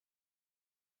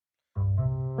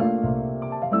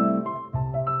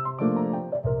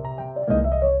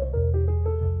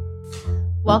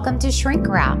Welcome to Shrink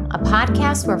Wrap, a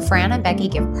podcast where Fran and Becky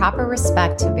give proper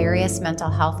respect to various mental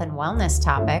health and wellness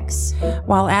topics,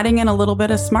 while adding in a little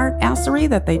bit of smart assery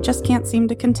that they just can't seem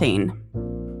to contain.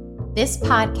 This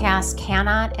podcast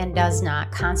cannot and does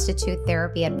not constitute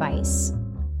therapy advice.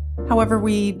 However,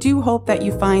 we do hope that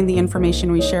you find the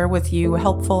information we share with you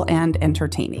helpful and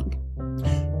entertaining.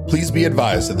 Please be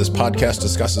advised that this podcast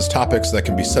discusses topics that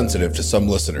can be sensitive to some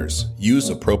listeners. Use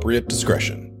appropriate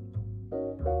discretion.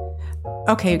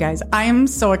 Okay, you guys, I am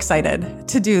so excited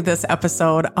to do this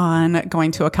episode on going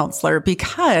to a counselor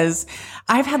because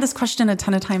I've had this question a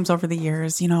ton of times over the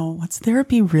years. You know, what's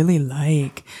therapy really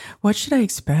like? What should I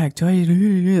expect?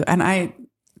 And I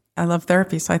love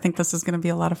therapy, so I think this is going to be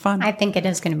a lot of fun. I think it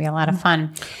is going to be a lot of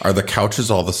fun. Are the couches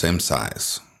all the same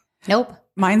size? Nope.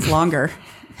 Mine's longer.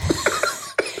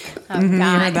 Oh, God. You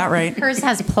heard that right. Hers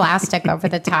has plastic over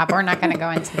the top. We're not going to go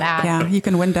into that. Yeah, you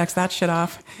can Windex that shit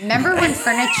off. Remember when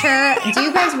furniture,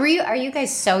 are you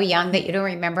guys so young that you don't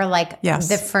remember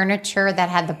the furniture that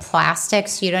had the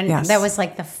plastics? That was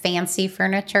like the fancy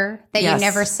furniture that you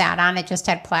never sat on. It just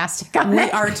had plastic on it.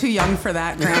 We are too young for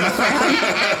that, Grandma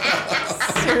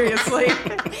Fran. Seriously.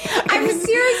 I'm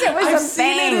serious. It was I've a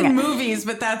seen thing. it in movies,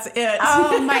 but that's it.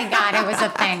 Oh my God, it was a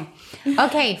thing.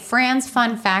 Okay, Fran's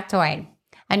fun factoid.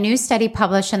 A new study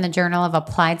published in the Journal of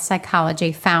Applied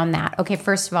Psychology found that, okay,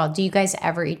 first of all, do you guys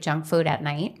ever eat junk food at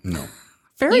night? No.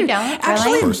 You don't?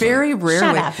 Actually, really? very rarely.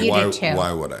 Shut up. You do too.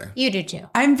 Why would I? You do too.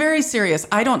 I'm very serious.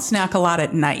 I don't snack a lot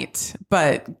at night,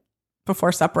 but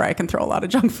before supper, I can throw a lot of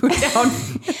junk food down.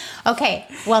 Okay.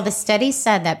 Well, the study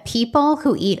said that people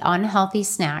who eat unhealthy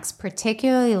snacks,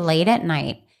 particularly late at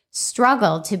night,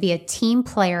 struggle to be a team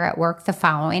player at work the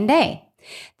following day.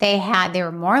 They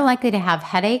were more likely to have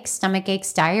headaches, stomach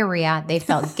aches, diarrhea. They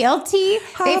felt guilty.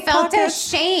 They felt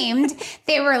ashamed.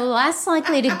 They were less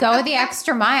likely to go the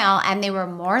extra mile, and they were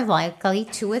more likely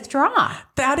to withdraw.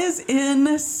 That is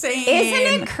insane.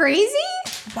 Isn't it crazy?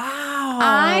 Wow.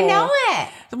 I know it.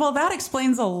 Well, that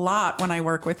explains a lot when I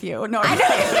work with you. No,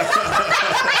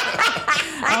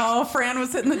 oh, Fran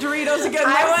was hitting the Doritos again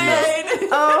last night.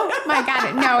 Oh, my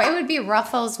God. No, it would be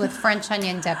Ruffles with French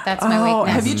onion dip. That's my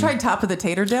weakness. Have you tried Top of the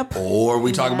Tater dip? Oh, are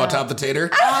we talking about Top of the Tater?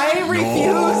 I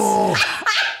refuse. No.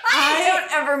 I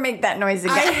don't ever make that noise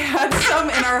again. I had some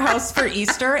in our house for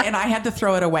Easter, and I had to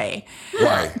throw it away.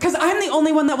 Why? Because I'm the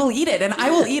only one that will eat it, and I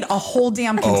will eat a whole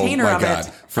damn container of it.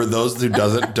 For those who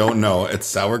don't know, it's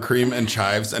sour cream and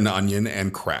chives and onion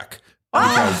and crack.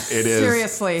 Because it is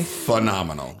seriously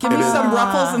phenomenal. Give me some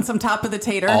Ruffles and some Top of the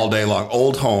Tater. All day long.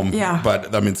 Old home. Yeah.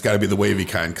 But, I mean, it's got to be the wavy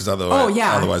kind because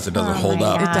otherwise it doesn't hold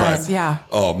up. It does, yeah.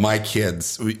 Oh, my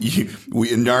kids. We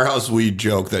in our house, we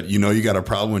joke that, you got a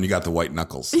problem when you got the white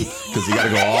knuckles. Because you got to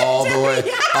go all the way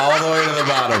to the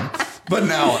bottom. But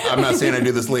now, I'm not saying I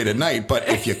do this late at night, but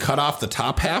if you cut off the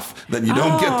top half, then you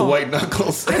don't get the white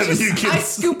knuckles. I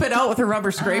scoop it out with a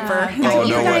rubber scraper. You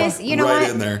guys, way. You know right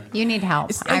what? in there. You need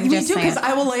help. We do, because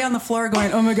I will lay on the floor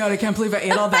going, oh my God, I can't believe I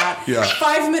ate all that. Yeah.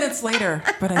 5 minutes later,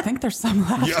 but I think there's some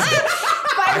left. Yeah.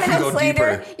 5 minutes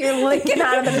later, you're licking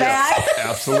out of the bag.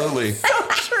 Absolutely. So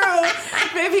true.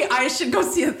 Maybe I should go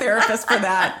see a therapist for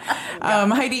that.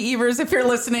 Heidi Evers, if you're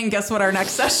listening, guess what our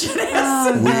next session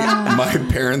is? My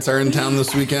parents are in town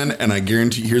this weekend, and I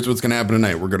guarantee here's what's going to happen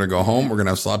tonight. We're going to go home. We're going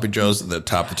to have sloppy joes. The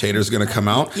Top of the Tater is going to come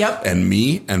out. Yep. And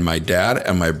me and my dad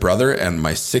and my brother and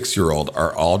my 6-year-old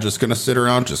are all just going to sit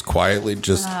around just quietly. We're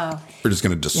just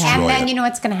going to destroy it. And then you know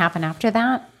what's going to happen after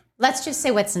that? Let's just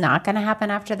say what's not going to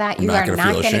happen after that. You are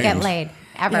not going to get laid.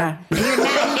 Ever. Yeah. You're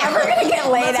never going to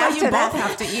get laid after that. You both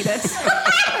have to eat it.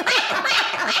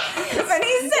 But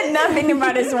he said nothing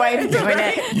about his wife doing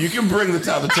it. You can bring the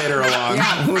Top of the Tater along.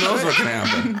 Yeah. Who knows what can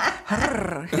happen?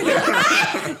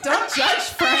 Don't judge,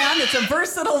 Fran. It's a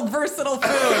versatile food.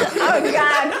 Oh,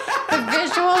 God. The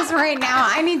visuals right now.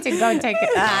 I need to go take it.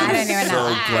 I don't even know.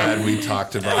 So glad we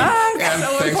talked about it. And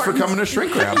so thanks for coming to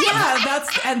Shrink Wrap. Yeah,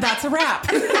 that's a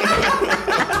wrap.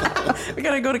 We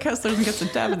got to go to Kessler's and get some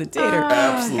Top of the Tater.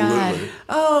 Absolutely.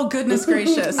 Oh, goodness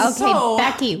gracious. Okay, So,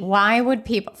 Becky, why would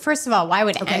people, first of all, why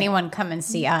would anyone come and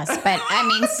see us? But I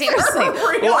mean, seriously,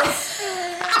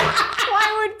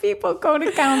 why would people go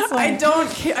to counseling? I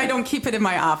don't keep it in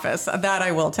my office. That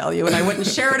I will tell you, and I wouldn't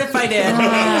share it if I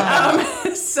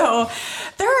did. So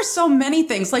there are so many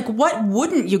things. Like, what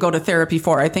wouldn't you go to therapy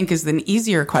for? I think is an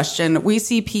easier question. We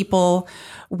see people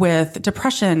with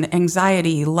depression,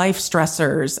 anxiety, life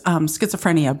stressors,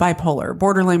 schizophrenia, bipolar,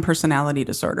 borderline personality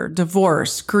disorder,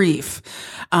 divorce, grief,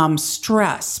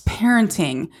 stress,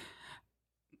 parenting.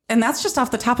 And that's just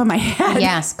off the top of my head.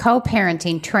 Yes,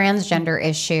 co-parenting, transgender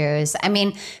issues. I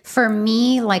mean, for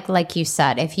me, like you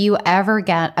said, if you ever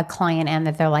get a client in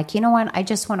that they're like, you know what, I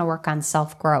just want to work on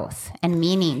self-growth and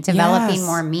meaning, developing Yes.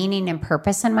 more meaning and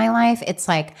purpose in my life, it's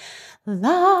like,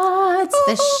 that's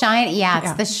the shine. Yeah,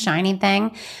 it's the shining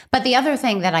thing. But the other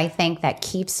thing that I think that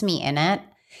keeps me in it,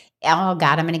 oh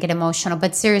God, I'm going to get emotional.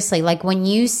 But seriously, like when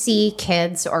you see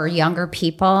kids or younger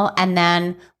people and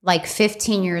then like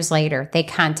 15 years later, they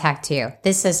contact you,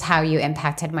 this is how you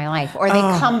impacted my life. Or they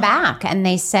come back and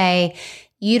they say,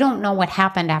 you don't know what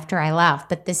happened after I left,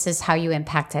 but this is how you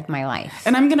impacted my life.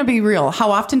 And I'm going to be real.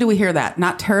 How often do we hear that?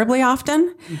 Not terribly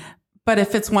often. But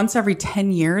if it's once every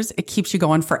 10 years, it keeps you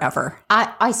going forever.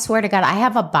 I swear to God, I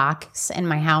have a box in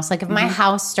my house. Like if my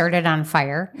house started on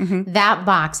fire, that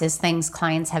box is things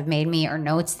clients have made me or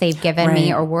notes they've given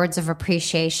me or words of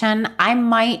appreciation. I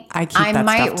might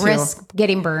risk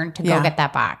getting burned to go get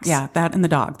that box. Yeah, that and the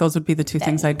dog. Those would be the two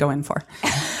things I'd go in for.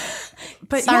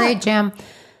 But Sorry, Jim.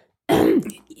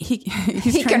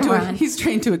 He's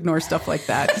trained to ignore stuff like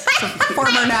that.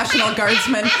 Former National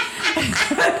Guardsman.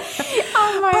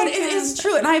 But it is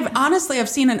true. And I've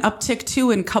seen an uptick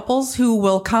too in couples who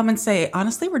will come and say,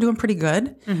 honestly, we're doing pretty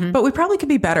good, but we probably could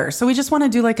be better. So we just want to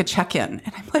do like a check-in.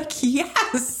 And I'm like,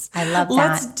 yes, I love that.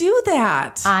 Let's do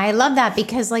that. I love that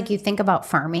because like you think about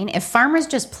farming, if farmers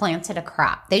just planted a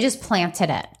crop, they just planted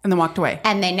it. And then walked away.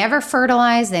 And they never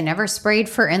fertilized, they never sprayed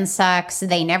for insects,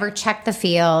 they never checked the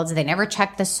fields, they never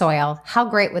checked the soil. How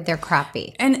great would their crop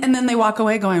be? And then they walk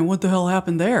away going, what the hell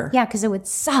happened there? Yeah, because it would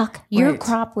suck. Your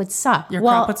crop would suck. Your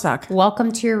crop would suck.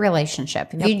 Welcome to your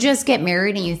relationship. If you just get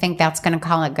married and you think that's going to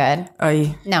call it good,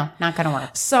 no, not going to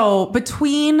work. So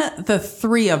between the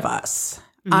three of us,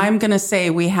 I'm going to say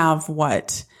we have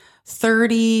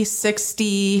 30,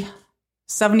 60,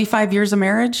 75 years of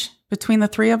marriage between the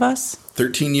three of us?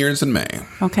 13 years in May.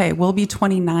 Okay, we'll be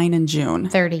 29 in June.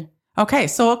 30. Okay,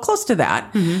 so close to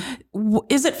that.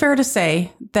 Is it fair to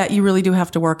say that you really do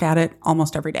have to work at it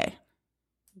almost every day?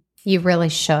 You really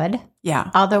should.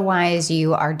 Yeah. Otherwise,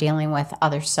 you are dealing with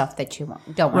other stuff that you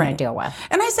don't want to deal with.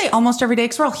 And I say almost every day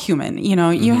because we're all human. You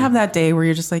know, you have that day where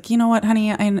you're just like, you know what,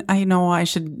 honey, I know I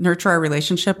should nurture our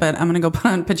relationship, but I'm going to go put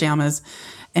on pajamas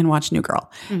and watch New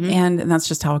Girl. And that's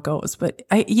just how it goes. But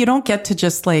you don't get to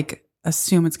just like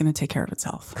assume it's going to take care of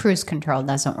itself. Cruise control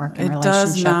doesn't work in It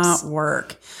relationships. does not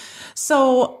work.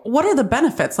 So what are the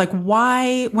benefits? Like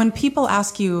why, when people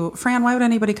ask you, Fran, why would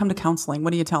anybody come to counseling? What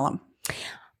do you tell them?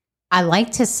 I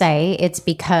like to say it's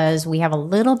because we have a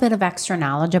little bit of extra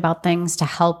knowledge about things to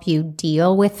help you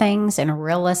deal with things in a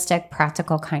realistic,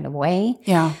 practical kind of way.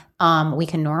 Yeah. We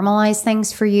can normalize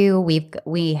things for you.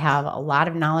 We have a lot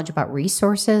of knowledge about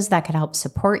resources that could help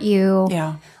support you.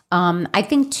 Yeah. I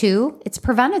think too, it's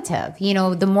preventative. You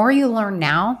know, the more you learn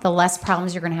now, the less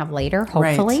problems you're going to have later,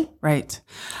 hopefully. Right.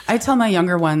 I tell my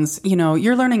younger ones, you know,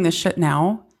 you're learning this shit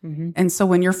now. And so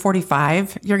when you're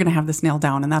 45, you're going to have this nailed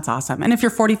down, and that's awesome. And if you're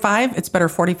 45, it's better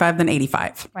 45 than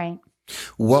 85. Right.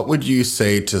 What would you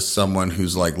say to someone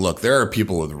who's like, look, there are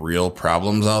people with real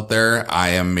problems out there. I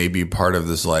am maybe part of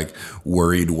this like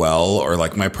worried well, or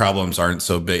like my problems aren't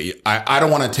so big. I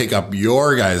don't want to take up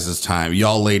your guys' time,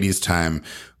 y'all ladies' time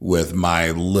with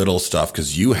my little stuff.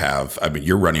 Cause you're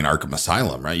running Arkham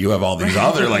Asylum, right? You have all these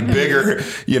other like bigger,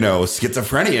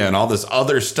 schizophrenia and all this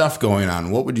other stuff going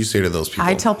on. What would you say to those people?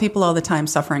 I tell people all the time,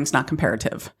 suffering's not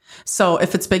comparative. So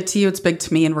if it's big to you, it's big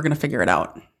to me, and we're going to figure it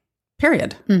out.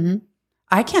 Period.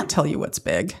 I can't tell you what's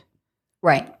big.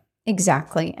 Right.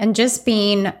 Exactly. And just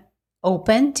being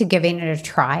open to giving it a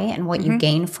try and what you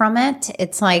gain from it.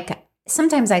 It's like,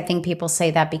 sometimes I think people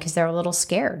say that because they're a little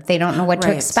scared. They don't know what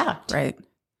to expect. Right.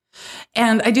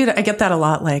 And I get that a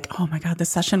lot. Like, oh my God, this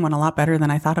session went a lot better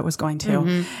than I thought it was going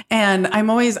to. And I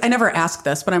never ask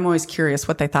this, but I'm always curious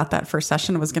what they thought that first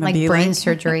session was going to be. Brain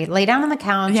surgery. Lay down on the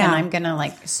couch and I'm going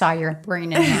to saw your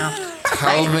brain in half.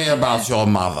 Tell me about your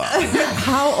mother.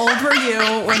 How old were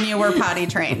you when you were potty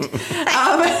trained?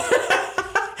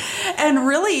 And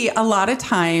really, a lot of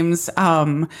times,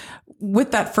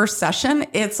 with that first session,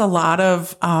 it's a lot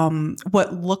of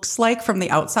what looks like from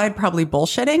the outside probably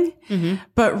bullshitting.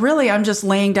 But really, I'm just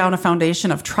laying down a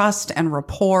foundation of trust and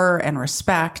rapport and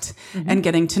respect and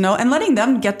getting to know and letting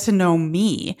them get to know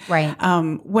me. Right.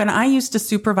 When I used to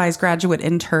supervise graduate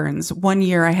interns, one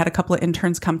year I had a couple of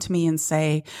interns come to me and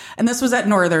say, and this was at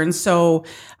Northern, so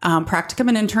practicum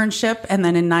and internship, and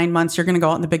then in 9 months, you're going to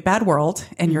go out in the big bad world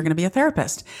and you're going to be a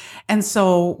therapist. And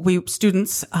so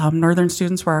Northern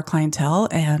students were our clientele. clientele.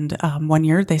 And one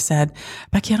year they said,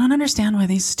 Becky, I don't understand why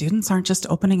these students aren't just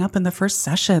opening up in the first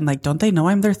session. Like, don't they know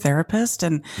I'm their therapist?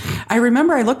 And I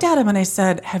remember I looked at him and I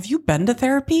said, have you been to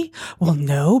therapy? Well,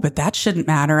 no, but that shouldn't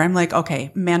matter. I'm like,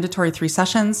 okay, mandatory 3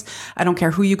 sessions. I don't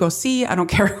care who you go see. I don't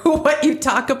care what you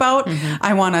talk about.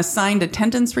 I want a signed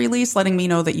attendance release letting me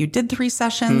know that you did 3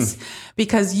 sessions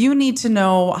because you need to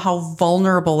know how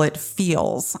vulnerable it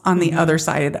feels on the other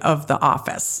side of the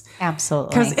office. Absolutely.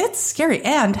 Because it's scary.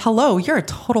 And hello, you're a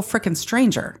total freaking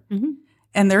stranger.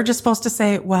 And they're just supposed to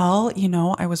say, well, you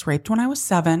know, I was raped when I was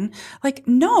 7. Like,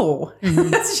 no,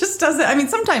 that just doesn't. I mean,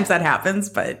 sometimes that happens,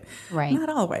 but not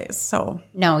always. So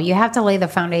no, you have to lay the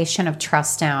foundation of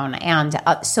trust down. And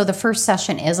so the first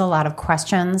session is a lot of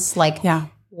questions like,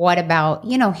 what about,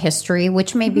 you know, history,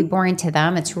 which may be boring to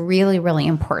them. It's really, really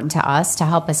important to us to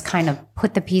help us kind of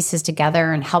put the pieces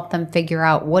together and help them figure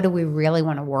out what do we really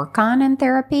want to work on in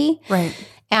therapy. Right.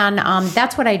 And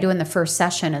that's what I do in the first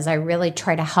session is I really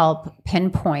try to help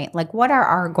pinpoint, like, what are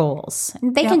our goals?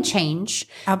 And they can change.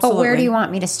 Absolutely. But where do you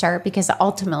want me to start? Because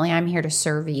ultimately, I'm here to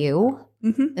serve you.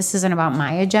 This isn't about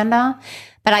my agenda.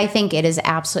 But I think it is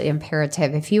absolutely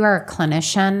imperative. If you are a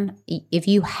clinician, if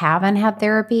you haven't had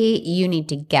therapy, you need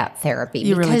to get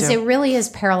therapy because it really is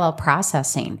parallel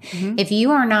processing. If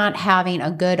you are not having a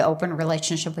good open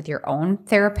relationship with your own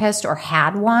therapist or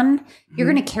had one,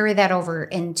 you're going to carry that over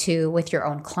into with your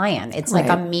own client. It's like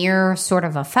a mirror sort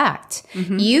of effect.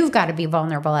 You've got to be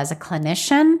vulnerable as a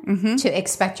clinician to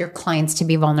expect your clients to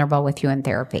be vulnerable with you in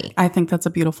therapy. I think that's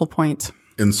a beautiful point.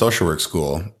 In social work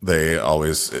school,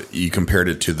 you compared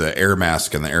it to the air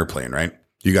mask in the airplane, right?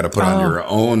 You got to put on your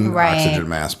own oxygen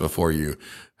mask before you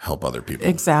help other people.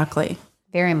 Exactly.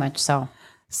 Very much so.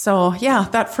 So yeah,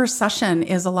 that first session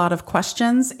is a lot of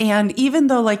questions. And even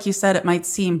though, like you said, it might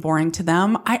seem boring to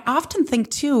them, I often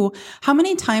think too, how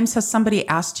many times has somebody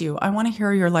asked you, I want to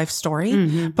hear your life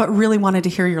story, but really wanted to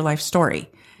hear your life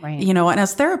story? Right. You know, and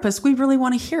as therapists, we really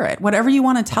want to hear it. Whatever you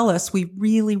want to tell us, we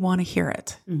really want to hear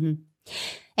it.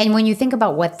 And when you think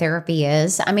about what therapy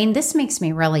is, I mean, this makes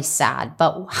me really sad,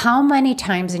 but how many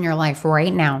times in your life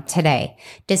right now, today,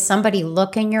 does somebody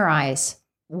look in your eyes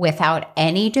without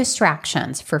any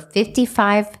distractions for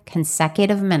 55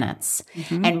 consecutive minutes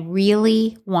and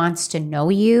really wants to know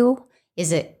you?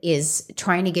 Is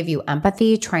trying to give you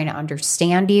empathy, trying to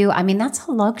understand you? I mean, that's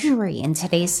a luxury in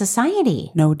today's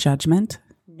society. No judgment.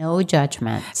 No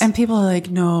judgment. And people are like,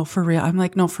 no, for real. I'm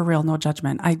like, no, for real, no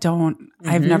judgment.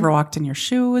 I've never walked in your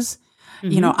shoes.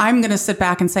 You know, I'm going to sit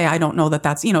back and say, I don't know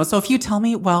that's, you know, so if you tell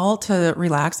me, well, to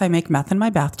relax, I make meth in my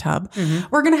bathtub,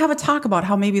 we're going to have a talk about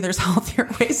how maybe there's healthier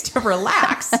ways to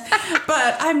relax.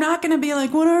 But I'm not going to be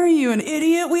like, what are you, an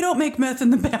idiot? We don't make meth in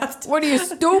the bathtub. What are you,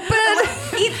 stupid?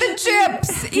 Eat the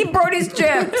chips. Eat Brody's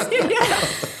chips.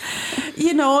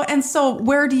 You know, and so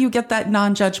where do you get that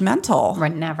non-judgmental?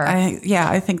 Right, never.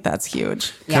 I think that's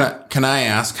huge. Can I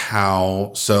ask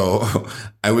how? So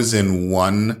I was in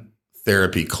one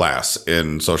therapy class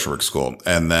in social work school,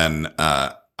 and then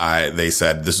they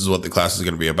said, this is what the class is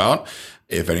going to be about.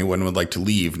 If anyone would like to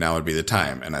leave, now would be the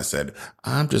time. And I said,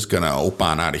 I'm just going to ope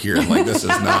on out of here. Like, this is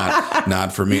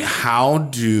not for me. How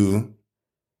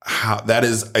that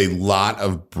is a lot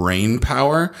of brain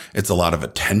power. It's a lot of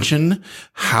attention.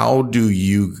 How do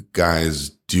you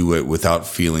guys do it without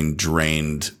feeling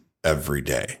drained every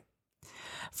day?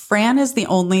 Fran is the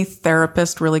only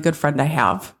therapist, really good friend I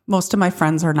have. Most of my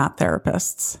friends are not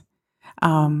therapists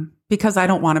because I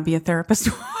don't want to be a therapist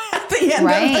at the end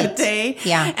of the day.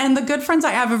 Yeah. And the good friends,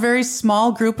 I have a very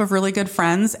small group of really good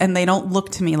friends, and they don't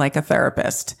look to me like a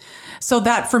therapist. So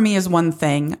that for me is one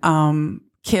thing.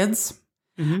 Kids.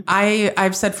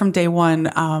 I've said from day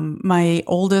one, my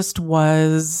oldest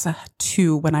was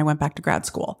 2 when I went back to grad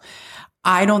school.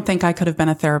 I don't think I could have been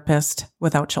a therapist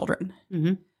without children.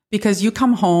 Because you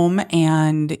come home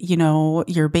and, you know,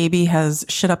 your baby has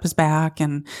shit up his back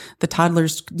and the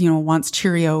toddler's, you know, wants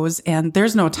Cheerios, and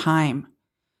there's no time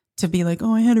to be like,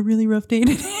 oh, I had a really rough day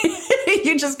today.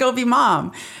 You just go be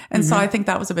mom. And so I think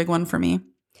that was a big one for me.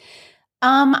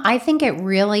 I think it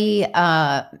really,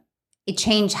 it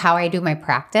changed how I do my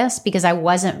practice because I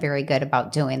wasn't very good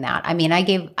about doing that. I mean, I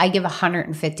give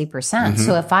 150%.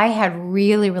 So if I had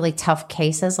really, really tough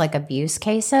cases like abuse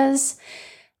cases,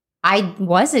 I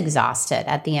was exhausted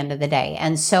at the end of the day.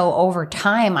 And so over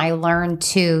time, I learned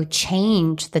to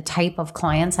change the type of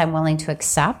clients I'm willing to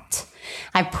accept.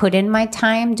 I put in my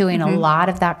time doing a lot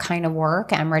of that kind of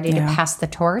work. I'm ready to pass the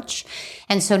torch.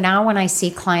 And so now when I see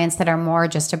clients that are more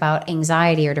just about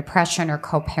anxiety or depression or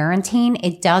co-parenting,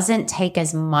 it doesn't take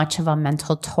as much of a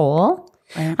mental toll.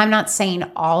 Right. I'm not saying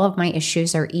all of my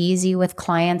issues are easy with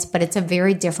clients, but it's a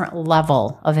very different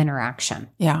level of interaction.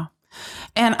 Yeah.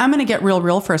 And I'm going to get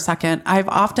real for a second. I've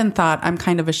often thought I'm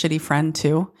kind of a shitty friend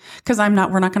too, because we're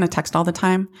not going to text all the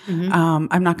time.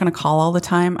 I'm not going to call all the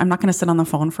time. I'm not going to sit on the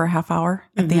phone for a half hour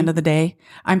at the end of the day.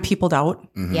 I'm peopled out.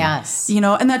 Yes.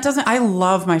 And I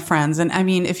love my friends. And I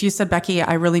mean, if you said, Becky,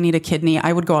 I really need a kidney,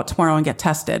 I would go out tomorrow and get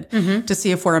tested to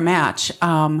see if we're a match.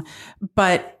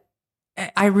 But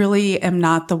I really am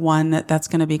not the one that's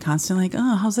going to be constantly like,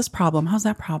 oh, how's this problem? How's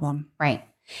that problem? Right.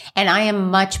 And I am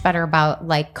much better about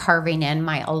like carving in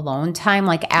my alone time.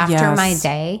 Like after my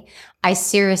day, I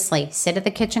seriously sit at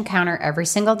the kitchen counter every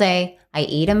single day. I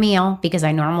eat a meal because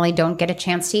I normally don't get a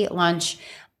chance to eat lunch.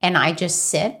 And I just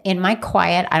sit in my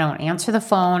quiet. I don't answer the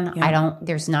phone.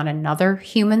 There's not another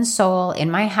human soul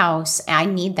in my house. I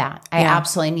need that. I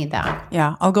absolutely need that.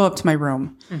 Yeah. I'll go up to my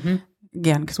room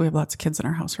again, because we have lots of kids in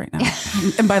our house right now.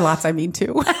 And by lots, I mean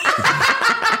 2.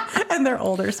 And they're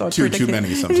older, so it's too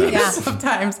many sometimes.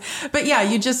 Sometimes. But yeah,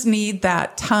 you just need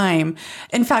that time.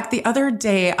 In fact, the other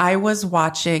day I was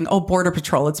watching Border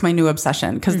Patrol. It's my new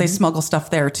obsession because they smuggle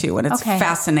stuff there too, and it's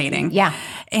fascinating. Yeah.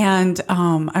 And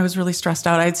I was really stressed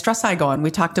out. I had stress eye going. We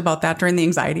talked about that during the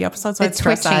anxiety episode. So I had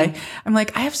stress eye. I'm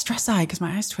like, I have stress eye because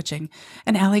my eye's twitching.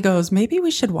 And Allie goes, maybe we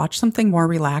should watch something more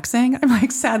relaxing. I'm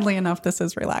like, sadly enough, this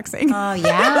is relaxing. Oh,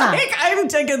 yeah. Like, I'm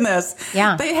digging this.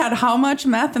 Yeah. They had how much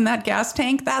meth in that gas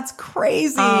tank? That's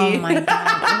crazy. Oh my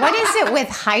God. What is it with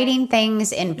hiding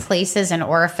things in places and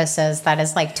orifices that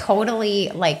is like totally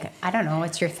like, I don't know,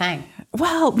 it's your thing?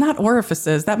 Well, not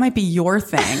orifices. That might be your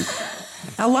thing.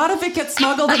 A lot of it gets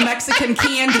smuggled in Mexican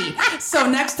candy. So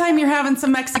next time you're having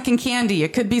some Mexican candy,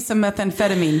 it could be some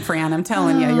methamphetamine, Fran. I'm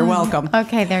telling you, you're welcome.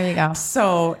 Okay, there you go.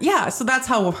 So yeah, so that's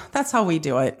how we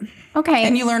do it. Okay.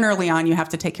 And you learn early on, you have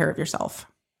to take care of yourself.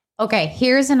 Okay,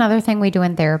 here's another thing we do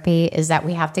in therapy is that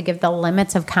we have to give the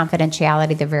limits of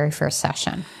confidentiality the very first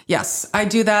session. Yes, I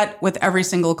do that with every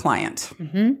single client.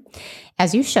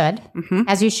 As you should.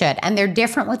 As you should. And they're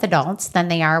different with adults than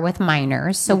they are with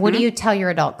minors. So what do you tell your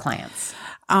adult clients?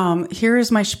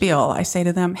 Here's my spiel. I say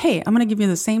to them, hey, I'm going to give you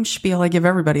the same spiel I give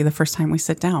everybody the first time we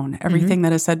sit down. Everything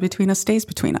that is said between us stays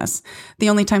between us. The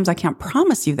only times I can't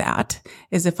promise you that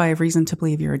is if I have reason to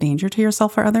believe you're a danger to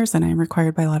yourself or others, then I am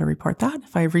required by law to report that.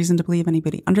 If I have reason to believe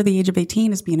anybody under the age of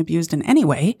 18 is being abused in any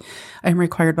way, I am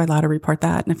required by law to report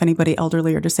that. And if anybody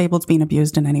elderly or disabled is being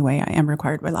abused in any way, I am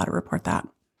required by law to report that.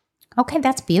 Okay,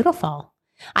 that's beautiful.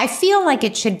 I feel like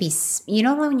it should be,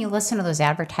 when you listen to those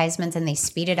advertisements and they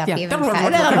speed it up even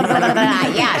faster.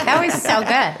 Yeah, that was so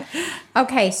good.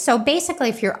 Okay, so basically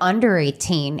if you're under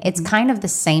 18, it's kind of the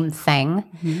same thing.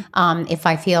 If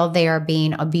I feel they are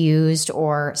being abused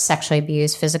or sexually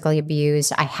abused, physically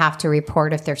abused, I have to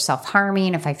report if they're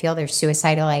self-harming, if I feel there's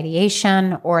suicidal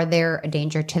ideation or they're a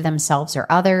danger to themselves or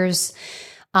others.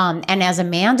 And as a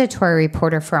mandatory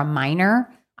reporter for a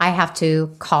minor, I have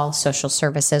to call social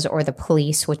services or the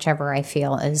police, whichever I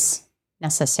feel is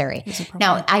necessary.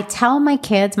 Now, I tell my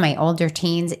kids, my older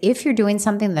teens, if you're doing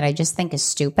something that I just think is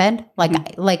stupid,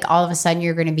 like all of a sudden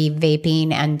you're going to be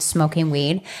vaping and smoking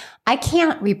weed, I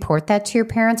can't report that to your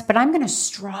parents, but I'm going to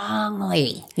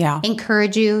strongly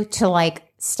encourage you to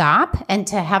stop and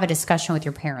to have a discussion with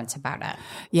your parents about it.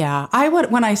 Yeah.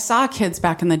 When I saw kids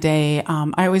back in the day,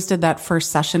 I always did that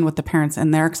first session with the parents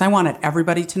in there because I wanted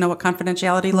everybody to know what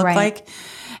confidentiality looked like.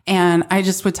 And I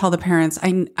just would tell the parents,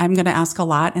 I'm going to ask a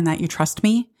lot and that you trust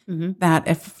me, that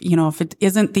if it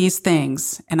isn't these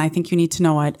things, and I think you need to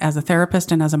know it as a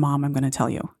therapist and as a mom, I'm going to tell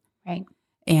you. Right.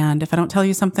 And if I don't tell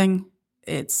you something,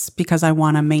 it's because I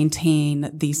want to maintain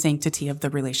the sanctity of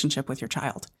the relationship with your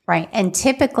child. Right. And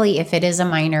typically, if it is a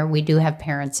minor, we do have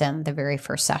parents in the very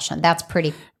first session. That's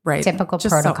pretty typical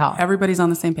just protocol. So everybody's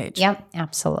on the same page. Yep,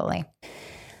 absolutely.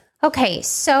 Okay,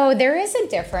 so there is a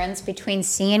difference between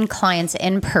seeing clients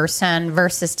in person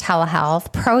versus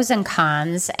telehealth, pros and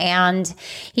cons. And,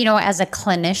 as a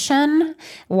clinician,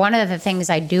 one of the things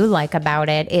I do like about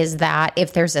it is that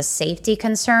if there's a safety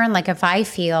concern, like if I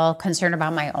feel concerned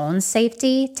about my own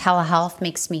safety, telehealth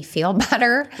makes me feel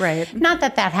better. Right. Not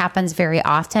that happens very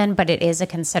often, but it is a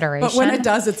consideration. But when it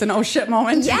does, it's an oh shit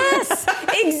moment. Yes,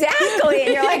 exactly.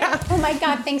 And you're like, oh my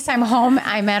God, thanks, I'm home.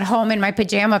 I'm at home in my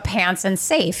pajama pants and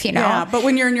safe, Yeah, but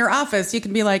when you're in your office, you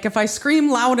can be like, if I scream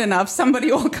loud enough,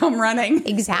 somebody will come running.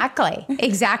 Exactly.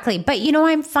 But,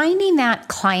 I'm finding that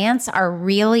clients are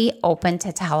really open to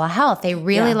telehealth. They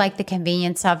really like the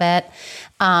convenience of it.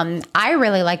 I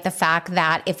really like the fact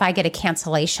that if I get a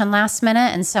cancellation last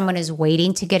minute and someone is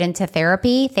waiting to get into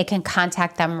therapy, they can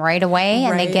contact them right away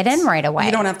and they get in right away.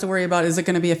 You don't have to worry about, is it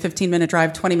going to be a 15-minute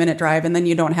drive, 20-minute drive, and then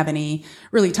you don't have any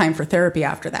really time for therapy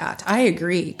after that. I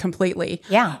agree completely.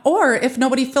 Yeah. Or if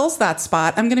nobody fills that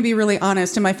spot, I'm going to be really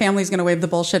honest, and my family's going to wave the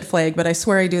bullshit flag, but I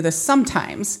swear I do this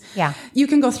sometimes. Yeah. You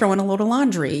can go throw in a load of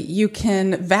laundry. You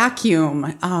can vacuum.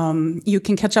 You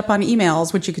can catch up on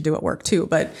emails, which you could do at work too.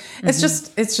 But it's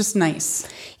just nice.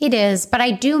 It is, but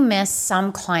I do miss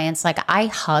some clients. Like I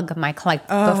hug my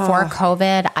before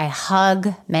COVID, I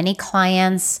hug many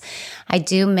clients. I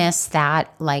do miss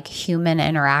that like human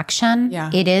interaction.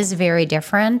 Yeah. It is very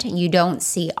different. You don't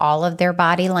see all of their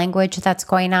body language that's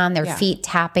going on, their feet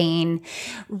tapping,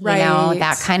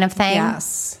 that kind of thing.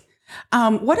 Yes.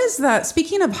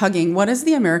 Speaking of hugging, what does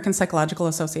the American Psychological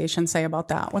Association say about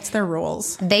that? What's their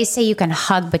rules? They say you can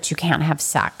hug, but you can't have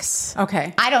sex.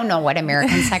 Okay. I don't know what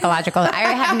American Psychological,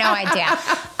 I have no idea.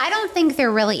 I don't think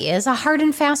there really is a hard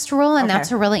and fast rule, and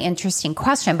that's a really interesting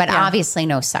question, but obviously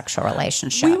no sexual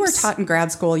relationships. We were taught in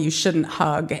grad school you shouldn't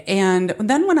hug. And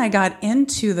then when I got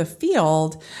into the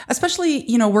field, especially,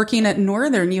 working at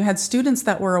Northern, you had students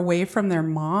that were away from their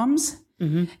moms.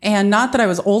 Mm-hmm. And not that I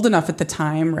was old enough at the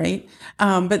time, right?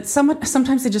 But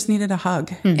sometimes they just needed a hug.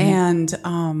 Mm-hmm.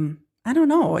 And I don't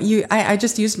know. I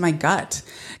just used my gut.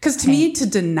 Because to me, to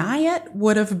deny it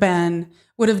would have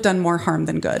done more harm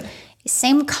than good.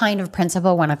 Same kind of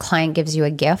principle when a client gives you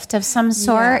a gift of some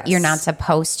sort. Yes. You're not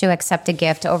supposed to accept a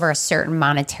gift over a certain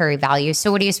monetary value.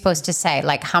 So what are you supposed to say?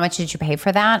 Like, how much did you pay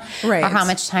for that? Right. Or how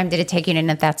much time did it take you to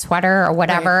knit that sweater or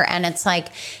whatever? Right. And it's like,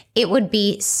 it would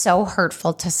be so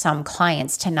hurtful to some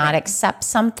clients to not accept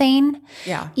something.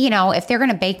 Yeah. If they're going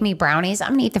to bake me brownies, I'm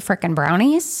going to eat the frickin'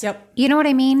 brownies. Yep. You know what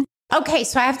I mean? Okay,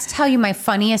 so I have to tell you my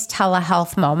funniest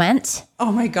telehealth moment. Oh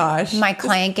my gosh. My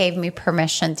client gave me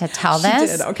permission to tell She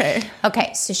this. did. Okay.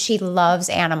 Okay, so she loves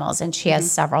animals and she has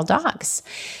several dogs.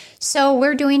 So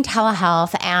we're doing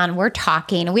telehealth and we're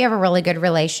talking. We have a really good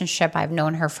relationship. I've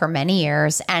known her for many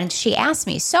years. And she asked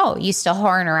me, so you still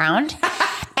whoring around?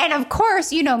 And of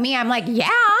course, you know me, I'm like, yeah.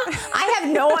 I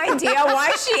have no idea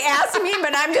why she asked me,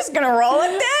 but I'm just going to roll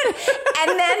with it.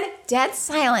 And then dead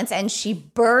silence. And she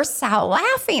bursts out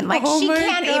laughing. Like she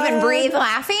can't even breathe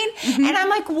laughing. Mm-hmm. And I'm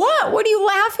like, what? What are you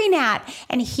laughing at?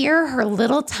 And here her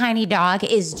little tiny dog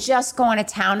is just going to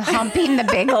town, humping the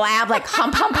big lab, like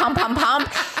hump, hump, hump, hump,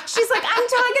 hump. She's like, I'm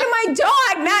talking to my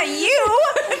dog, not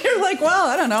you. You're like, well,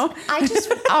 I don't know.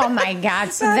 Oh my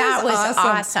God. So that was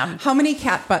awesome. How many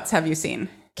cat butts have you seen?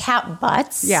 Cat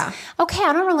butts? Yeah. Okay,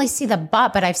 I don't really see the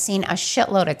butt, but I've seen a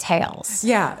shitload of tails.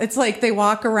 Yeah, it's like they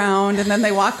walk around and then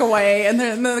they walk away, and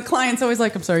the client's always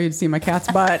like, I'm sorry you'd see my cat's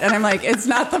butt. And I'm like, it's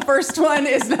not the first one,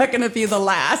 it's not going to be the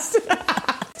last.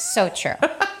 So true.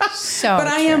 But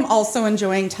I am also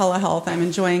enjoying telehealth. I'm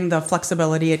enjoying the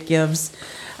flexibility it gives.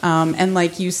 And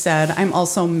like you said, I'm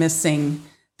also missing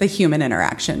the human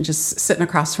interaction, just sitting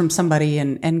across from somebody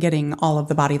and getting all of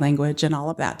the body language and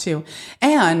all of that too.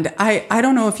 And I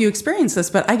don't know if you experience this,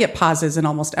 but I get pauses in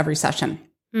almost every session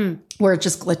where it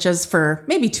just glitches for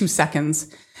maybe 2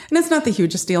 seconds. And it's not the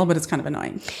hugest deal, but it's kind of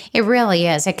annoying. It really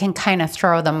is. It can kind of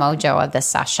throw the mojo of the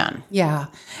session. Yeah.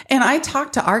 And I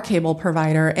talked to our cable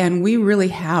provider, and we really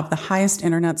have the highest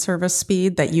internet service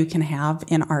speed that you can have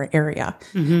in our area.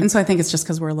 Mm-hmm. And so I think it's just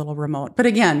because we're a little remote. But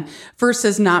again,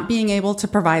 versus not being able to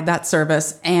provide that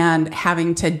service and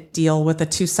having to deal with a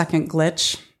 2-second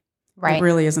glitch, it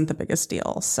really isn't the biggest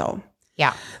deal. So,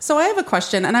 yeah. So I have a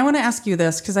question, and I want to ask you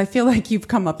this because I feel like you've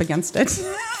come up against it.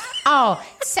 Oh,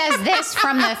 says this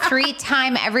from the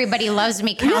 3-time everybody loves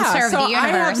me counselor of the universe. I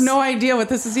have no idea what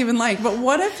this is even like. But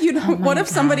what if what if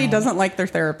somebody doesn't like their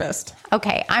therapist?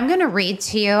 Okay, I'm going to read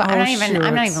to you. I'm not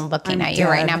even looking at you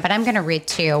right now, but I'm going to read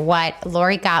to you what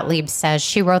Lori Gottlieb says.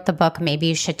 She wrote the book, Maybe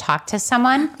You Should Talk to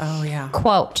Someone. Oh, yeah.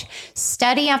 Quote,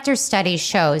 study after study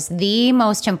shows the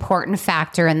most important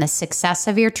factor in the success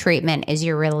of your treatment is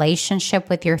your relationship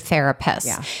with your therapist.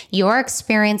 Yeah. Your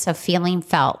experience of feeling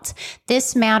felt.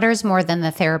 This matters more than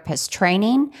the therapist's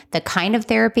training, the kind of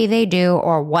therapy they do,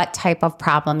 or what type of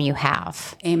problem you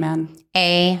have. Amen.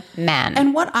 Amen.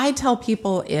 And what I tell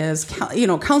people is,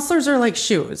 counselors are like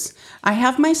shoes. I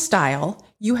have my style.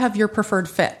 You have your preferred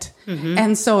fit. Mm-hmm.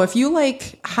 And so if you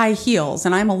like high heels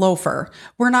and I'm a loafer,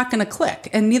 we're not going to click.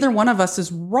 And neither one of us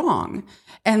is wrong.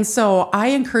 And so I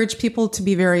encourage people to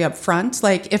be very upfront.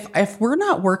 Like if we're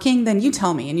not working, then you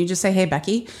tell me and you just say, hey,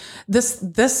 Becky, this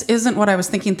isn't what I was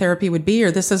thinking therapy would be, or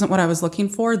this isn't what I was looking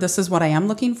for. This is what I am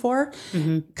looking for.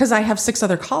 Because I have 6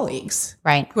 other colleagues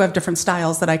who have different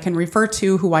styles that I can refer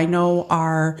to, who I know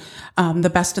are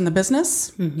the best in the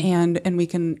business. Mm-hmm. And we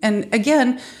can, and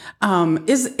again,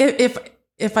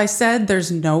 if I said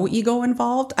there's no ego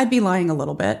involved, I'd be lying a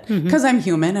little bit because I'm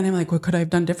human and I'm like, what could I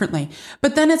have done differently?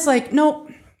 But then it's like, nope,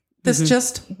 This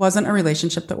just wasn't a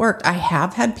relationship that worked. I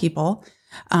have had people,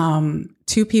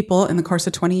 2 people in the course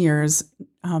of 20 years,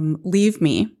 leave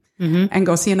me and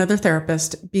go see another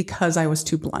therapist because I was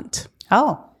too blunt.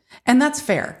 Oh, And that's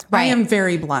fair. Right. I am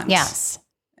very blunt. yes.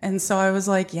 And so I was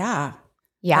like, yeah,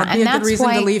 Yeah. that'd be a good reason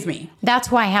to leave me. That's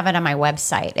why I have it on my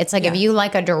website. It's like if you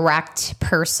like a direct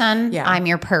person, Yeah. I'm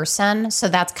your person. So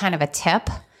that's kind of a tip.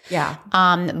 Yeah.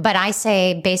 But I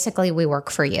say basically we work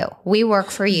for you. We work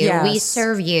for you. We Yes.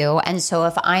 serve you. And so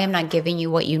if I am not giving you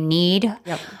what you need,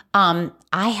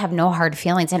 I have no hard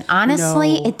feelings. And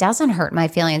honestly, No. it doesn't hurt my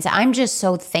feelings. I'm just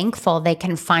so thankful they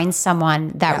can find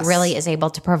someone that Yes. really is able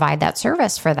to provide that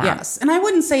service for them. Yes. And I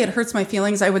wouldn't say it hurts my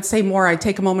feelings. I would say more, I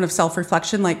take a moment of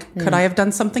self-reflection. Like, could I have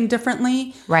done something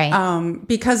differently? Right.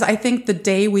 Because I think the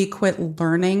day we quit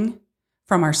learning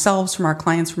from ourselves, from our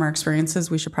clients, from our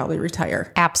experiences, we should probably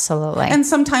retire. Absolutely. And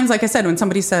sometimes, like I said, when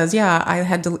somebody says, yeah, I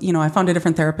had to, I found a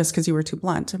different therapist because you were too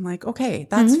blunt. I'm like, okay,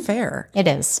 that's fair. it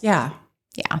is. Yeah.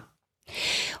 Yeah.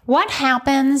 What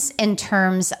happens in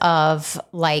terms of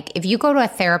like if you go to a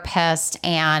therapist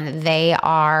and they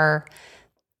are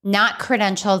not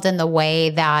credentialed in the way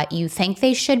that you think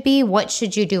they should be? What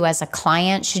should you do as a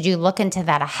client? Should you look into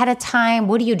that ahead of time?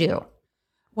 What do you do?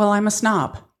 Well, I'm a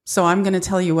snob. So I'm going to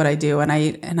tell you what I do. And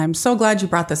I'm so glad you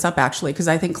brought this up, actually, because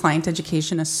I think client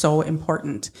education is so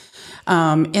important.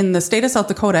 In the state of South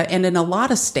Dakota and in a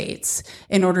lot of states,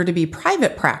 in order to be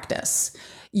private practice,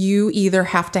 you either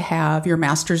have to have your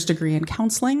master's degree in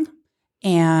counseling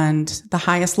and the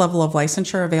highest level of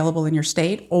licensure available in your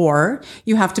state, or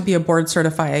you have to be a board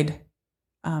certified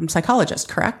psychologist,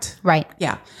 correct? Right.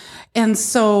 Yeah. And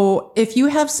so if you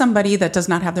have somebody that does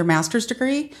not have their master's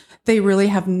degree, they really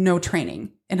have no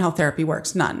training in how therapy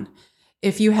works, none.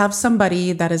 If you have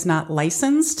somebody that is not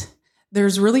licensed,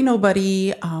 there's really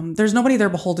nobody, there's nobody they're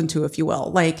beholden to, if you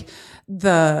will. Like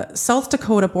the South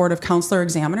Dakota Board of Counselor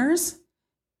Examiners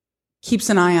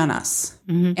keeps an eye on us.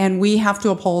 And we have to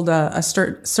uphold a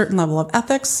certain level of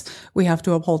ethics. We have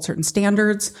to uphold certain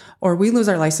standards, or we lose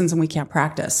our license and we can't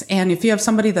practice. And if you have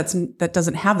somebody that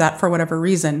doesn't have that for whatever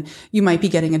reason, you might be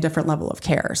getting a different level of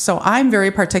care. So I'm very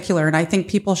particular, and I think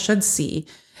people should see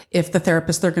if the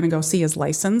therapist they're going to go see is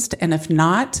licensed. And if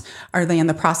not, are they in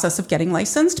the process of getting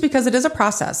licensed? Because it is a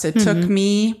process. It took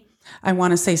me, I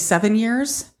want to say 7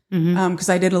 years. Because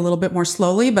I did a little bit more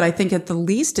slowly, but I think at the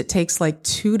least it takes like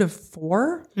 2 to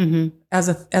 4 as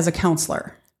a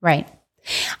counselor. Right.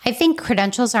 I think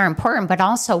credentials are important, but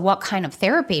also what kind of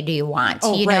therapy do you want?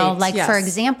 Oh, you know, right. like Yes. for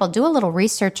example, do a little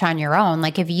research on your own.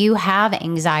 Like if you have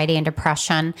anxiety and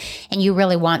depression and you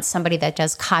really want somebody that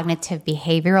does cognitive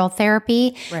behavioral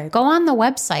therapy, Right. go on the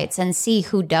websites and see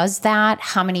who does that.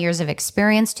 How many years of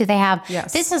experience do they have?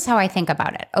 Yes. This is how I think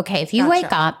about it. Okay. If you Gotcha.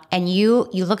 wake up and you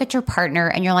look at your partner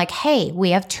and you're like, hey,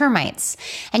 we have termites.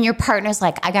 And your partner's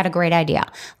like, I got a great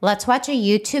idea. Let's watch a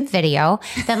YouTube video.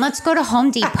 Then let's go to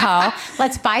Home Depot.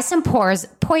 Let's buy some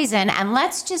poison and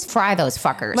let's just fry those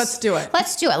fuckers. Let's do it.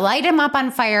 Let's do it. Light them up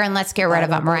on fire and let's get rid of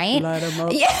them, right? Light 'em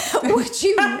up. Yeah. Would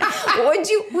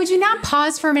you not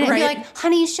pause for a minute and be Right. like,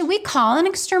 honey, should we call an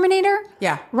exterminator?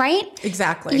 Yeah. Right?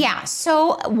 Exactly. Yeah.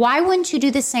 So why wouldn't you do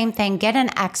the same thing? Get an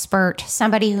expert,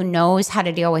 somebody who knows how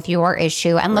to deal with your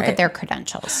issue and look Right. at their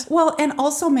credentials. Well, and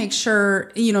also make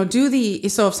sure,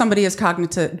 so if somebody does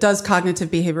cognitive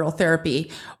behavioral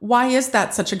therapy, why is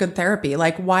that such a good therapy?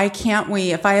 Like, why can't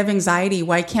we, if I have anxiety,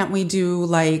 why can't we do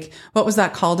like, what was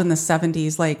that called in the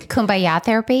 70s? Like, Kumbaya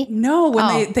therapy? no,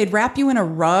 when they'd wrap you in a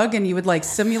rug and you would like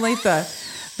simulate the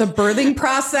birthing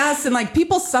process, and like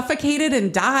people suffocated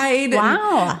and died.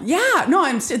 Wow. And, yeah. No,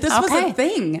 this was Okay. a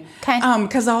thing. Okay.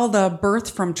 Because all the birth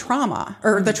from trauma,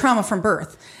 or the trauma from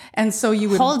birth. And so you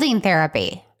would, Holding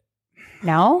therapy.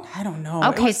 No? I don't know.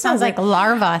 Okay, it sounds like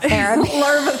larva therapy.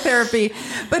 larva therapy.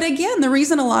 But again, the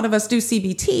reason a lot of us do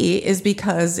CBT is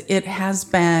because it has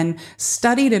been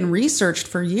studied and researched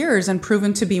for years and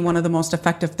proven to be one of the most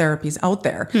effective therapies out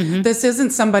there. This isn't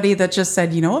somebody that just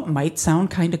said, it might sound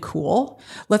kind of cool.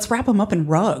 Let's wrap them up in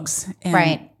rugs and,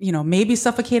 Right. maybe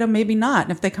suffocate them, maybe not.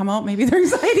 And if they come out, maybe their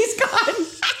anxiety's gone.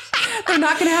 They're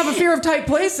not going to have a fear of tight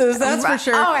places. That's for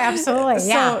sure. Oh, absolutely.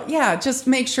 Yeah. So yeah, just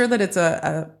make sure that it's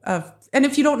and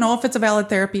if you don't know if it's a valid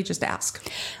therapy, just ask.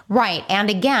 Right. And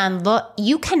again, look,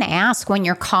 you can ask when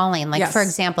you're calling. Like, Yes. for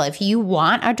example, if you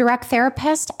want a direct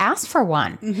therapist, ask for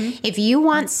one. If you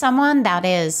want someone that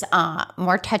is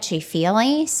more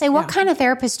touchy-feely, say, what kind of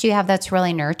therapist do you have that's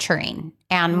really nurturing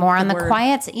and more on the word.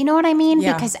 quiet? You know what I mean?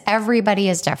 Yeah. Because everybody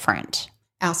is different.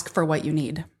 Ask for what you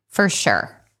need. For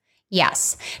sure.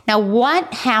 Yes. Now,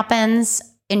 what happens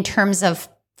in terms of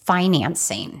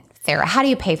financing there? How do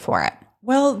you pay for it?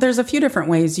 Well, there's a few different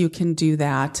ways you can do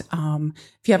that.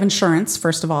 If you have insurance,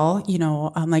 first of all,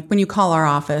 like when you call our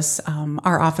office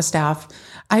staff,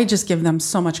 I just give them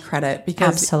so much credit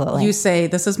because Absolutely. you say,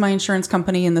 this is my insurance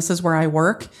company and this is where I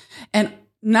work. And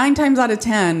 9 times out of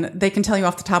 10, they can tell you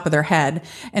off the top of their head.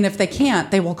 And if they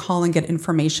can't, they will call and get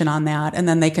information on that. And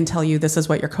then they can tell you, this is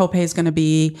what your copay is going to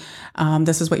be.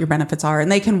 This is what your benefits are.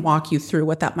 And they can walk you through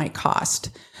what that might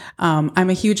cost. I'm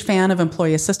a huge fan of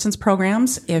employee assistance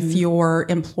programs if your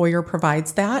employer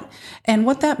provides that. And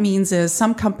what that means is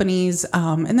some companies,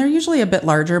 and they're usually a bit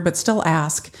larger, but still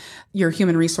ask your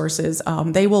human resources,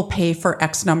 they will pay for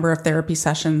X number of therapy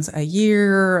sessions a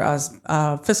year,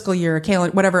 a fiscal year, a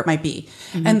calendar, whatever it might be.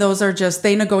 And those are just,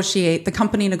 the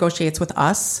company negotiates with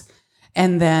us.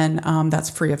 And then that's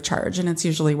free of charge. And it's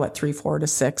usually 3, 4 to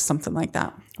 6, something like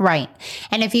that. Right.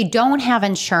 And if you don't have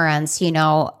insurance,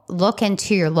 look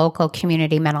into your local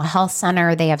community mental health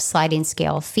center. They have sliding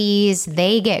scale fees.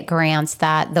 They get grants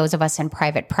that those of us in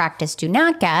private practice do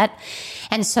not get.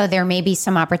 And so there may be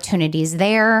some opportunities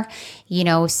there.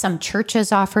 Some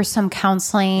churches offer some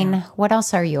counseling. Yeah. What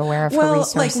else are you aware of for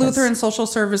resources? Like Lutheran Social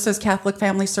Services, Catholic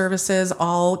Family Services,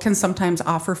 all can sometimes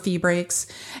offer fee breaks.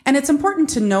 And it's important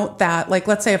to note that,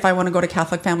 let's say if I want to go to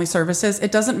Catholic Family Services,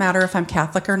 it doesn't matter if I'm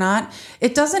Catholic or not.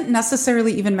 It doesn't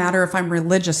necessarily even matter if I'm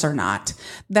religious or not.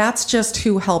 That's just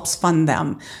who helps fund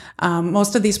them.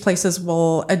 Most of these places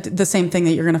will, the same thing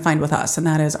that you're going to find with us. And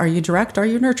that is, are you direct? Are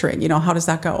you nurturing? How does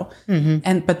that go?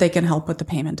 But they can help with the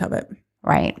payment of it.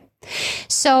 Right.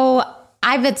 So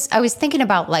I was thinking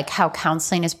about how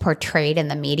counseling is portrayed in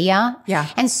the media. Yeah.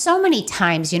 And so many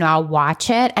times, I'll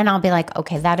watch it and I'll be like,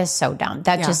 okay, that is so dumb.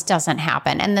 That just doesn't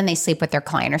happen. And then they sleep with their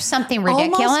client or something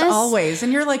ridiculous. Almost always.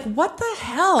 And you're like, what the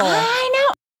hell? I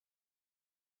know.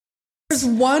 There's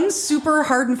one super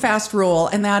hard and fast rule,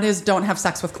 and that is don't have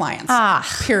sex with clients.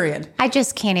 Period. I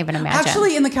just can't even imagine.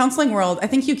 Actually, in the counseling world, I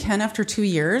think you can after 2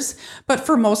 years. But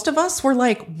for most of us, we're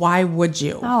like, why would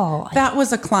you? Oh. That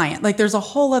was a client. There's a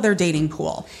whole other dating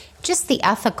pool. Just the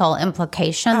ethical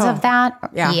implications of that.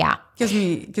 Yeah. Gives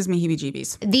me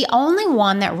heebie-jeebies. The only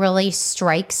one that really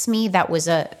strikes me that was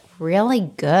a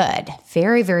really good,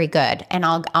 very, very good. And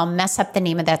I'll mess up the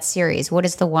name of that series. What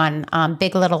is the one?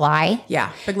 Big Little Lie?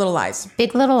 Yeah, Big Little Lies.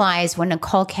 Big Little Lies, when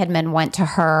Nicole Kidman went to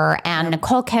her, and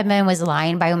Nicole Kidman was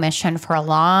lying by omission for a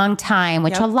long time,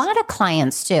 which a lot of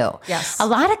clients do. Yes. A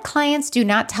lot of clients do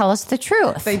not tell us the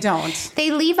truth. They don't. They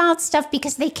leave out stuff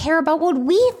because they care about what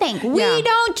we think. We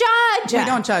don't judge. We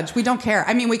don't judge. We don't care.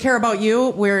 I mean, we care about you.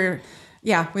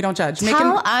 We don't judge.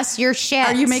 Tell us your shit.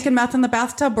 Are you making meth in the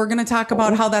bathtub? We're going to talk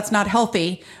about how that's not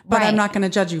healthy, but I'm not going to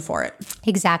judge you for it.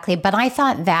 Exactly. But I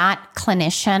thought that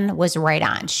clinician was right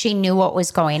on. She knew what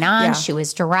was going on. Yeah. She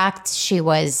was direct. She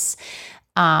was,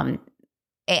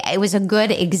 it was a good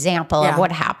example of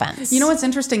what happens. You know what's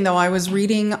interesting though? I was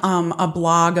reading a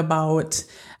blog about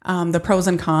the pros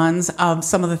and cons of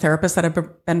some of the therapists that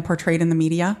have been portrayed in the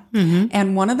media.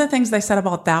 And one of the things they said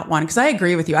about that one, because I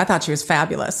agree with you, I thought she was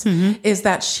fabulous, is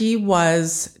that she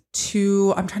was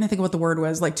too, I'm trying to think of what the word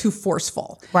was, too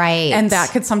forceful. Right. And that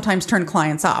could sometimes turn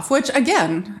clients off, which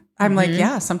again, I'm like,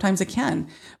 yeah, sometimes it can,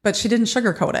 but she didn't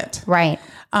sugarcoat it. Right.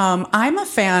 I'm a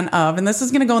fan of, and this is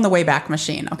going to go in the Wayback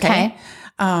Machine. Okay.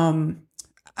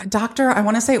 Dr. I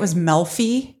want to say it was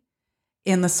Melfi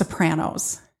in The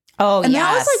Sopranos. Oh, and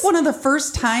that was one of the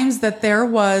first times that there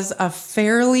was a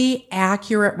fairly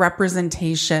accurate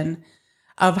representation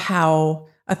of how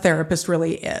a therapist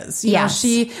really is. You know,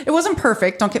 it wasn't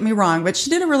perfect, don't get me wrong, but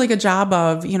she did a really good job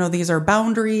of, these are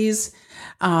boundaries.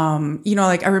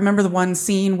 I remember the one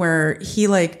scene where he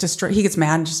gets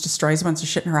mad and just destroys a bunch of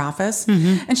shit in her office.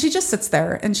 And she just sits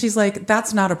there and she's like,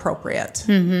 that's not appropriate.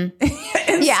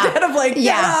 Instead of get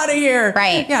out of here.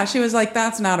 Right. Yeah. She was like,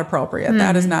 that's not appropriate.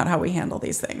 That is not how we handle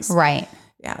these things. Right.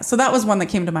 Yeah. So that was one that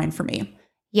came to mind for me.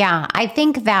 Yeah. I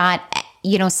think that,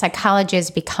 psychology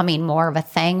is becoming more of a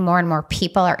thing. More and more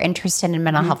people are interested in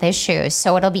mental health issues.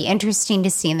 So it'll be interesting to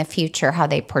see in the future how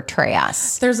they portray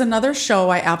us. There's another show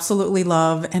I absolutely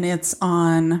love, and it's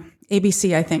on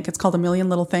ABC, I think. It's called A Million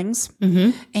Little Things.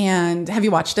 And have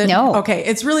you watched it? No. Okay.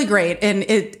 It's really great. And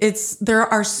there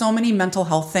are so many mental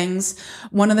health things.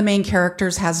 One of the main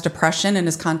characters has depression and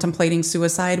is contemplating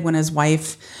suicide when his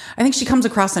wife, I think she comes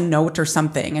across a note or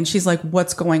something and she's like,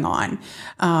 what's going on?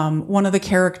 One of the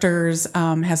characters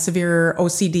has severe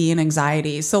OCD and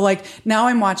anxiety. So now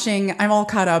I'm all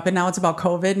caught up, and now it's about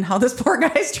COVID and how this poor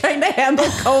guy is trying to handle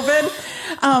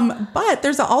COVID. But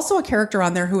there's also a character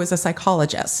on there who is a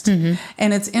psychologist.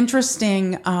 And it's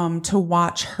interesting to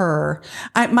watch her.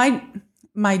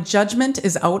 my judgment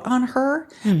is out on her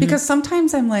because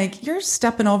sometimes I'm like, you're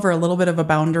stepping over a little bit of a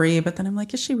boundary, but then I'm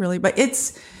like, is she really? But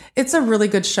it's a really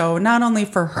good show, not only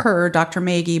for her, Dr.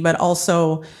 Maggie, but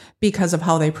also because of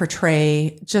how they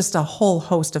portray just a whole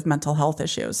host of mental health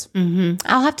issues.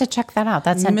 I'll have to check that out.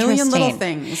 That's A million interesting. little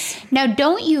things. Now,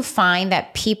 don't you find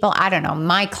that people, I don't know,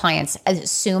 my clients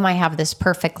assume I have this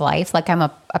perfect life, like I'm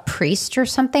a priest or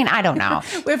something? I don't know.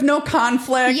 We have no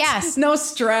conflict. Yes. No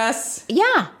stress.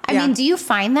 Yeah. I mean, do you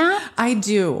find that? I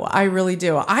do. I really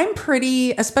do. I'm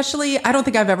pretty, especially, I don't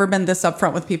think I've ever been this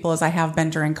upfront with people as I have been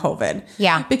during COVID.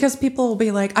 Yeah. Because people will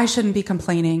be like, I shouldn't be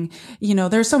complaining. You know,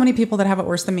 there's so many people that have it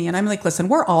worse than me. And I'm like, listen,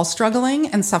 we're all struggling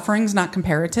and suffering's not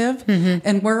comparative.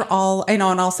 And we're all, and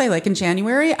I'll say like in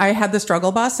January, I had the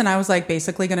struggle bus and I was like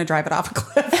basically going to drive it off a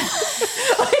cliff.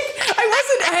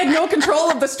 I had no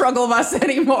control of the struggle bus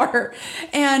anymore.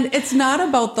 And it's not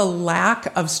about the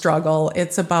lack of struggle.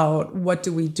 It's about what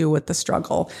do we do with the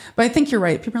struggle. But I think you're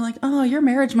right. People are like, oh, your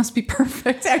marriage must be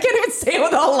perfect. I can't even say it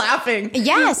without laughing.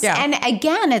 Yes. Yeah. And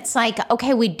again, it's like,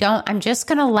 okay, I'm just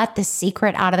going to let the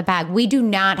secret out of the bag. We do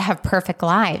not have perfect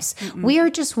lives. We are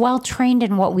just well trained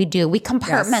in what we do. We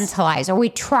compartmentalize or we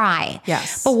try.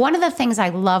 Yes. But one of the things I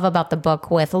love about the book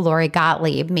with Lori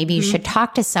Gottlieb, maybe you should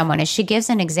talk to someone, is she gives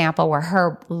an example where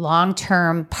her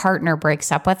long-term partner breaks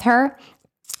up with her.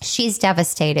 She's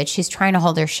devastated. She's trying to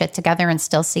hold her shit together and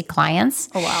still see clients.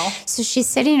 Oh, wow. So she's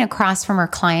sitting across from her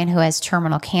client who has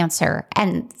terminal cancer.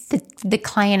 And the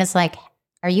client is like,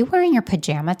 are you wearing your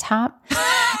pajama top?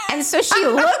 And so she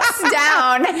looks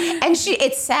down and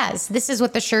it says, this is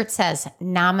what the shirt says,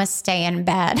 namaste in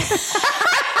bed.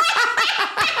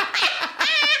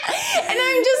 And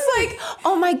I'm just like,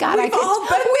 oh my God, we've all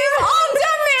done that.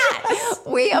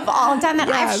 We have all done that.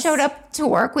 Yes. I've showed up to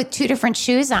work with 2 different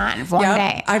shoes on one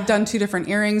day. I've done 2 different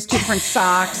earrings, 2 different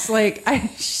socks. Like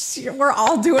we're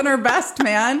all doing our best,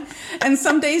 man. And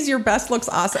some days your best looks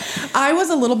awesome. I was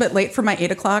a little bit late for my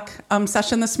 8:00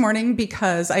 session this morning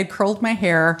because I curled my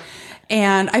hair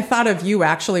and I thought of you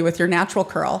actually with your natural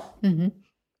curl.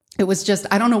 It was just,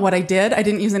 I don't know what I did. I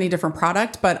didn't use any different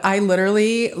product, but I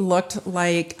literally looked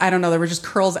like, I don't know, there were just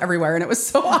curls everywhere and it was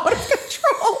so out of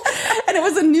control. And it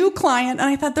was a new client. And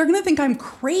I thought they're going to think I'm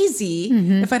crazy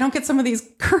if I don't get some of these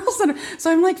curls.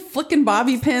 So I'm like flicking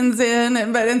bobby pins in.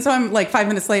 And so I'm like 5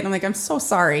 minutes late and I'm like, I'm so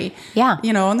sorry. Yeah.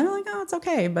 You know, and they're like, oh, it's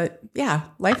okay. But yeah,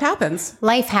 life happens.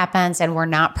 Life happens and we're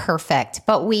not perfect,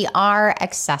 but we are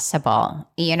accessible,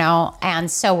 you know? And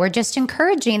so we're just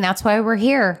encouraging. That's why we're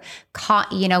here.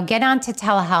 Get onto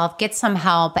telehealth, get some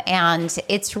help. And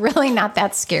it's really not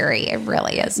that scary. It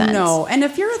really isn't. No. And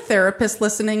if you're a therapist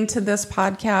listening to this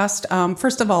podcast,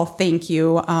 first of all, thank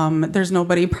you. There's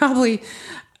nobody probably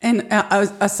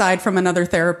aside from another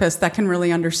therapist that can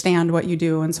really understand what you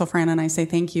do. And so Fran and I say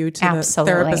thank you to the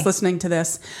therapist listening to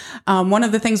this. One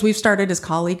of the things we've started is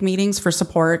colleague meetings for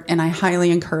support. And I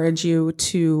highly encourage you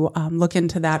to look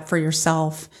into that for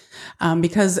yourself.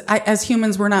 Because as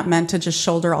humans, we're not meant to just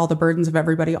shoulder all the burdens of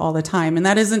everybody all the time. And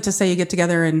that isn't to say you get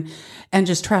together and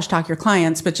just trash talk your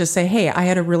clients, but just say, hey, I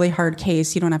had a really hard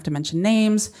case. You don't have to mention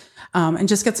names, and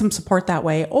just get some support that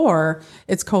way. Or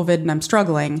it's COVID and I'm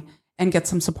struggling, and get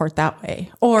some support that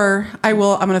way. Or I'm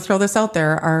going to throw this out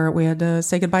there. We had to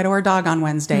say goodbye to our dog on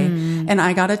Wednesday. And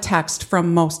I got a text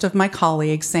from most of my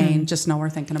colleagues saying, just know we're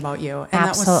thinking about you. And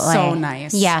absolutely. That was so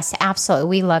nice. Yes, absolutely.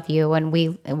 We love you and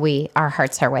our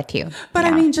hearts are with you. But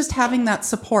I mean, just having that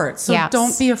support. So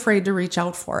don't be afraid to reach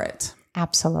out for it.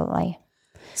 Absolutely.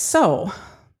 So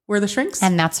we're the Shrinks.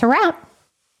 And that's a wrap.